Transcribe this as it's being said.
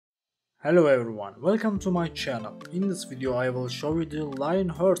Hello everyone, welcome to my channel. In this video I will show you the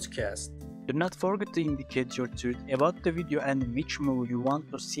Lionheart cast. Do not forget to indicate your truth about the video and which movie you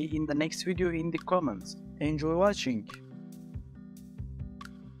want to see in the next video in the comments. Enjoy watching.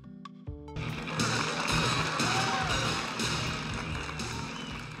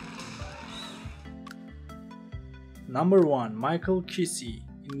 Number 1. Michel Qissi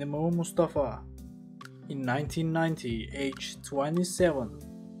in the movie Mustafa. In 1990, age 27.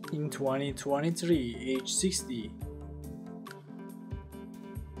 In 2023, age 60.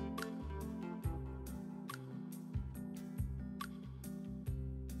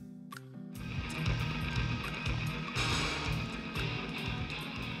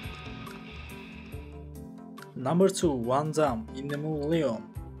 Number 2. Van Damme in the movie Leon.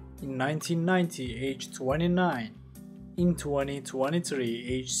 In 1990, age 29. In 2023,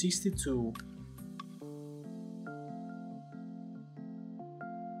 age 62.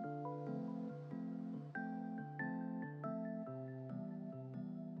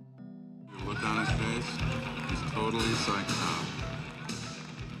 Look on his face, he's totally psyched out.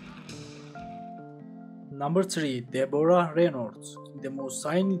 Number 3. Deborah Rennard in the movie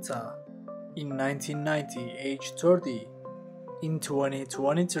Sainita. In 1990, age 30. In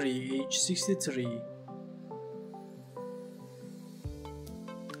 2023, age 63.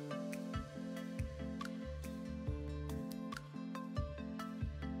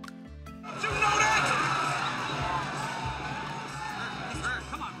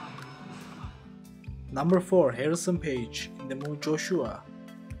 Number 4. Harrison Page in the movie Joshua.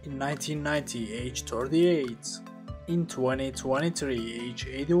 In 1990, age 38. In 2023, age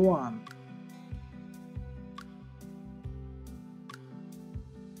 81.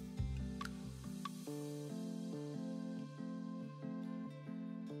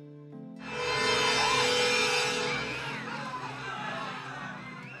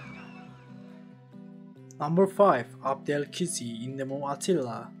 Number 5. Abdel Qissi in the movie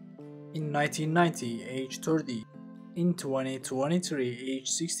Attila. In 1990, age 30. In 2023, age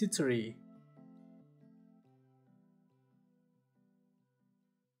 63.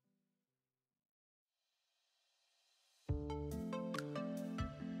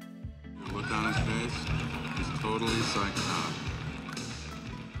 Look on his face, he's totally psyched out.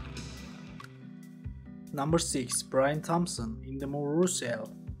 Number 6. Brian Thompson in the movie Russell.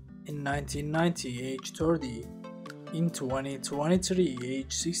 In 1990, age 30. In 2023,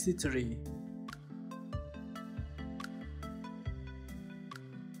 age 63.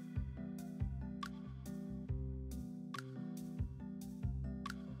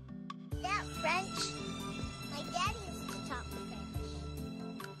 That French? My dad used to talk French.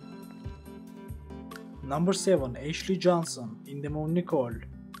 Number 7. Ashley Johnson in the movie Nicole.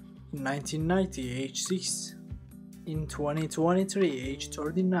 In 1990, age 6. In 2023, age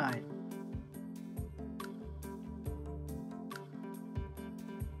 39.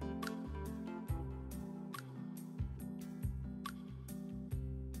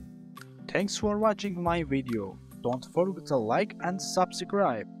 Thanks for watching my video. Don't forget to like and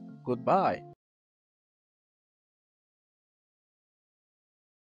subscribe. Goodbye.